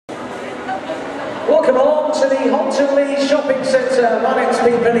Welcome along to the Halton Shopping Centre. My name's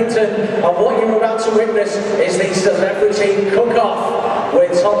Pete Billington, and what you're about to witness is the Celebrity Cook-Off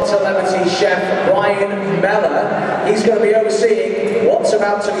with top celebrity chef Brian Mellor. He's going to be overseeing what's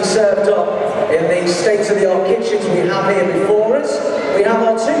about to be served up in the state-of-the-art kitchens we have here before us. We have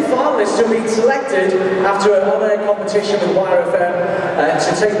our two finalists who have been selected after an on-air competition with Wire FM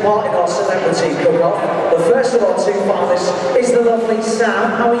to take part in our Celebrity Cook-Off. The first of our two finalists is the lovely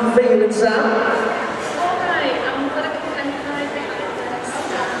Sam. How are you feeling, Sam?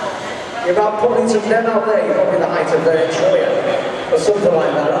 You're about putting some men out there, you're probably the height of Troya, or something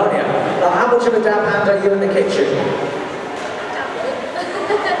like that, aren't you? How much of a dab hand are you in the kitchen?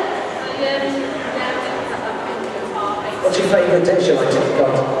 What's your favourite dish you like to cook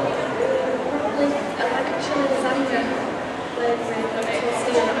on? Probably, I like a chili lasagna with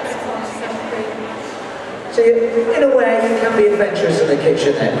toasty and cream. So in a way, you can be adventurous in the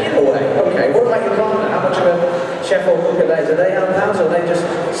kitchen then, in a way. Okay, what about your partner? How much of a chef or cook are they? Do they help out, or they just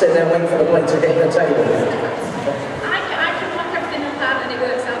sit there waiting for the plate to hit the table? I can knock everything apart and it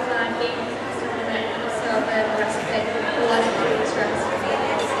works out fine. He also the recipe, the life of stress.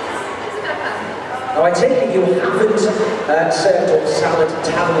 Now I take it you haven't served up salad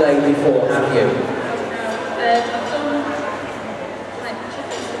tabbouleh before, have you? No, I've done like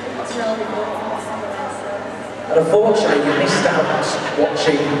chicken mozzarella before. And unfortunately, you missed out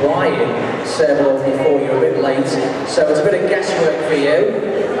watching Brian serve it all before. You're a bit late, so it's a bit of guesswork for you.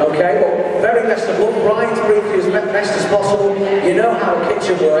 Okay, well, very best of luck. Brian's brief you as best as possible. You know how a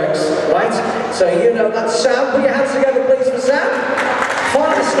kitchen works, right? So you know that. Sam, put your hands together, please, for Sam.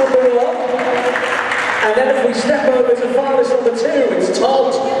 Finalist number 1. And then if we step over to finalist number 2, it's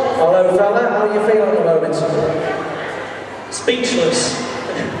Todd. Hello, fella. How are you feeling at the moment? Speechless.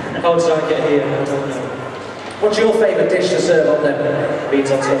 How did I get here? I don't know. What's your favourite dish to serve on them?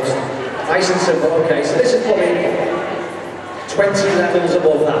 Beans on toast. Nice and simple, okay. So this is probably 20 levels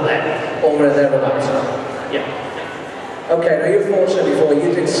above that then, or thereabouts. Yeah. Okay, now you're fortunate before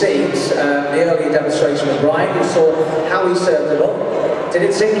you did see the earlier demonstration with Brian. You saw how he served it up. Did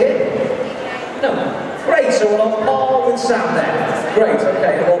it sink in? No. Great, so we're on par with Sam then. Great,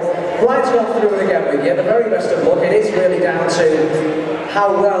 okay. Well, Brian's gone through it again with you. The very best of luck. It is really down to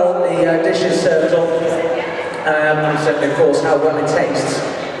how well the dish is served up. And certainly, of course, how well it tastes.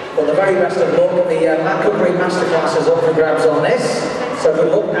 But the very best of luck, the Cookery Masterclass is up for grabs on this. So good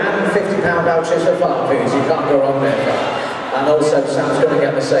luck, and £50 vouchers for farm foods. You can't go wrong there. And also, Sam's going to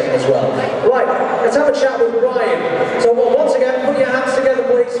get the same as well. Right, let's have a chat with Brian. So once again, put your hands together,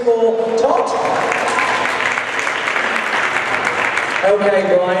 please, for Todd. Okay,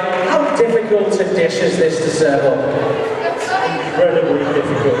 Brian, how difficult a dish is this to serve up? Incredibly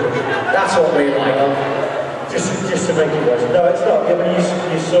difficult. That's what we like. Just to make it worse. No, it's not. I mean,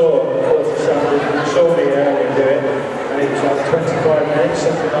 you saw, you saw me earlier do it, and it was like 25 minutes,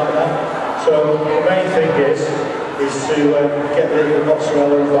 something like that. So the main thing is to get the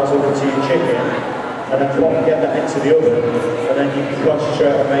mozzarella and basil into your chicken, and then get that into the oven, and then you can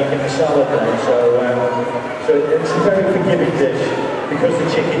concentrate on making the salad then. So it's a very forgiving dish, because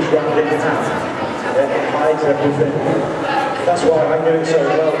the chicken's wrapped in half. It hides everything. That's why I do it so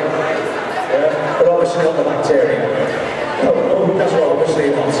well. Yeah. But obviously not the bacteria. Oh, that's what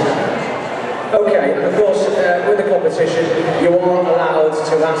obviously not. Okay, and of course, with the competition, you are allowed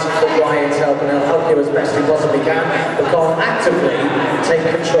to ask for Brian's help, and he'll help you as best he possibly can, but can't actively take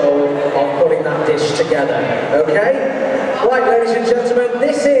control of putting that dish together. Okay? Right, ladies and gentlemen,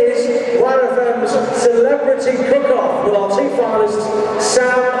 this is Wire FM's Celebrity Cook-Off with our two finalists, Sam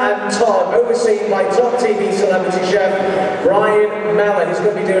and Todd, overseen by top TV celebrity chef Brian Mellor. He's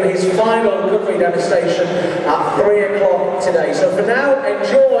going to be doing his final cookery demonstration at 3 o'clock today. So for now,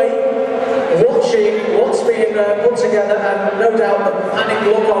 enjoy watching what's being put together, and no doubt the panic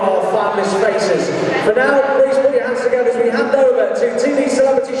look on our finalists' faces. For now, please put your hands together as we hand over to TV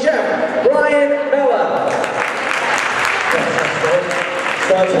celebrity chef Brian Mellor.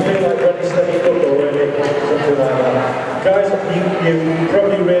 Starts to feel like ready, steady, cook already, something like that. Guys, you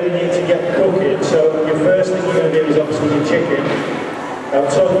probably really need to get cooking, so your first thing you're going to do is obviously your chicken. Now,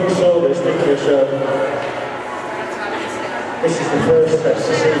 Todd, you saw this, didn't you? So this is the first test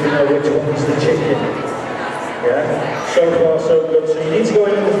to see if you know which one's the chicken. Yeah? So far, so good. So you need to go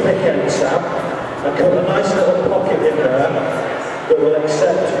in with the thick end, Sam, and cut a nice little pocket in there that will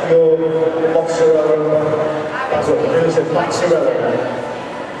accept your mozzarella basil. There's a mozzarella there.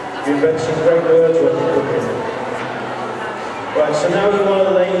 You invent some great words when you're cooking. Right, so now you want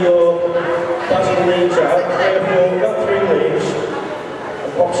to lay your basil leaves out, about 3 leaves,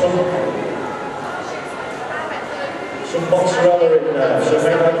 and pop some mozzarella in there. So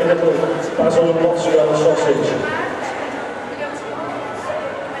make like a little basil and mozzarella sausage.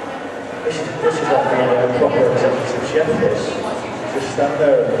 This is like being a proper executive chef, this. Just stand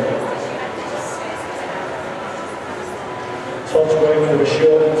there and... Todd's going for the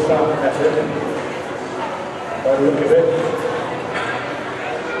short and fat method. By the look of it.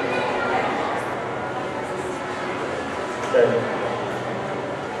 Okay.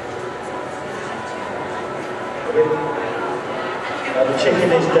 Now the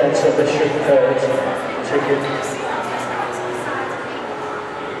chicken is dead, so this shouldn't hurt. Chicken.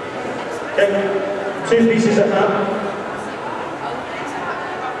 Okay, 2 pieces of ham.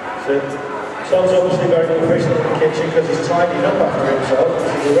 So, Tom's obviously very proficient in the kitchen because he's tidying up after himself.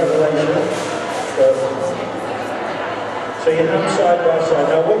 This is a revelation. So you ham side by side.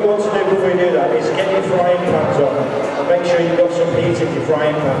 Now what you want to do before you do that is get your frying pans on and make sure you've got some heat in your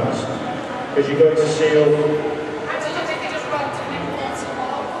frying pans because you're going to seal.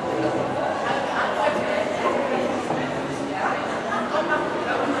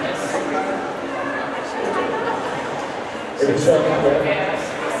 If it's on,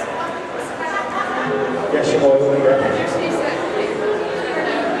 yes, some oil, yeah.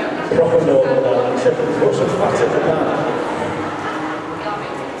 Proper normal, except put some fat in the pan.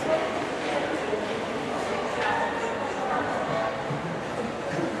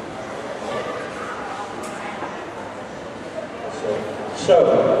 So,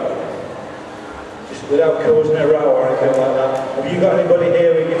 just without causing a row or anything like that, have you got anybody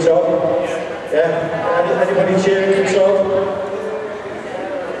here with your top? Yeah? Anybody cheering for Tom?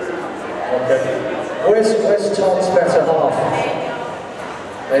 Okay. Where's Tom's better half?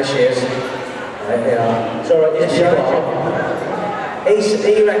 There she is. There they are. It's alright, yes, you are.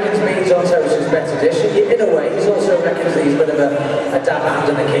 He reckons beans on toast is a better dish. In a way, he also reckons he's a bit of a dab hand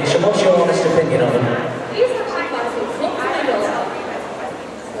in the kitchen. What's your honest opinion on him? He's actually quite a good cook,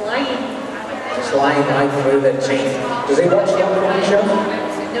 lying. Just lying right through the teeth. Does he watch the Cooking Show?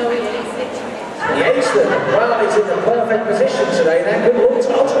 No, he hates it. He hates them. Well, he's in the perfect position today then. Good luck,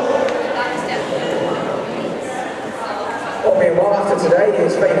 Todd. Well, meanwhile, after today,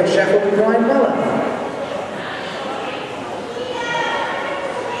 his favourite chef will be Brian Miller.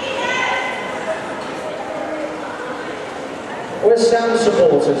 Where's Sam's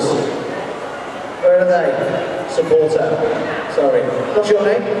supporters? Where are they? Supporter. Sorry. What's your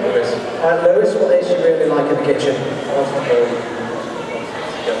name? Lewis. Lewis, what is she really like in the kitchen?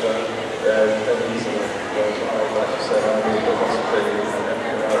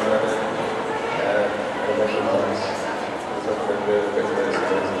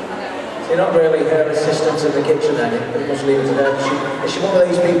 You're not really her assistant in the kitchen then, you must leave it to her. Is she one of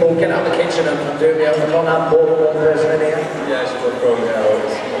these people who get out of the kitchen and do the own, can't have more than one person in here? Yeah, she's got growing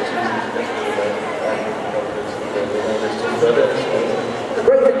hours. The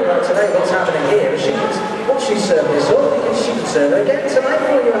great thing about today, what's happening here, is once she's served this up, she can serve it again tonight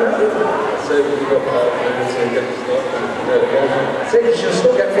for you, So we've got 5 minutes to get the stuff and do it again. So she'll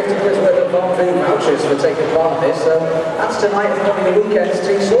still get 50 quid worth of non-food vouchers for taking part in this, so that's tonight and probably the weekend's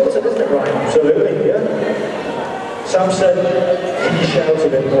tea sorted, isn't it, Brian? Absolutely, yeah. Sam said, can you shout a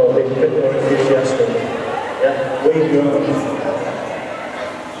bit more, a bit more enthusiastic? Yeah, we go.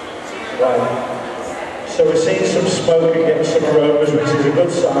 Right. So we're seeing some smoke and getting some aromas, which is a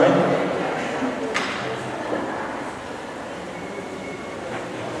good sign.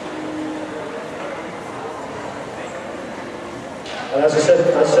 And as I said to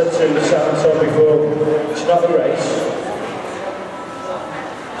Sam and Tom before, it's not a race.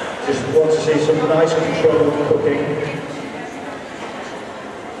 Just want to see some nice control of the cooking.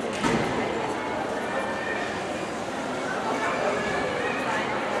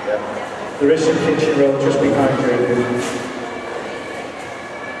 Yeah. There is some kitchen roll just behind you.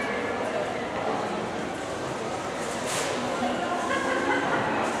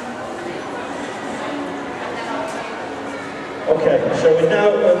 Okay, so we're now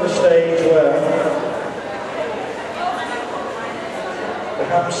at the stage where the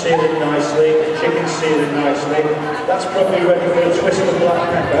ham's sealing nicely, the chicken's sealing nicely. That's probably ready for a twist of black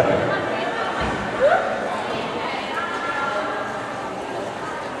pepper.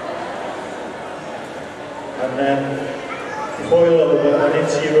 And then boil over and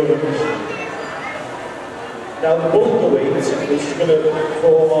into your ovens. Now the buckwheat, which is going to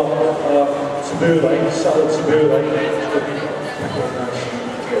form our tabbouleh, salad tabbouleh.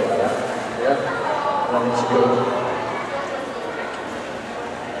 Yeah, and then it's good.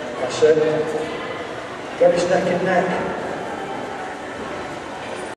 That's it. Get his neck and neck.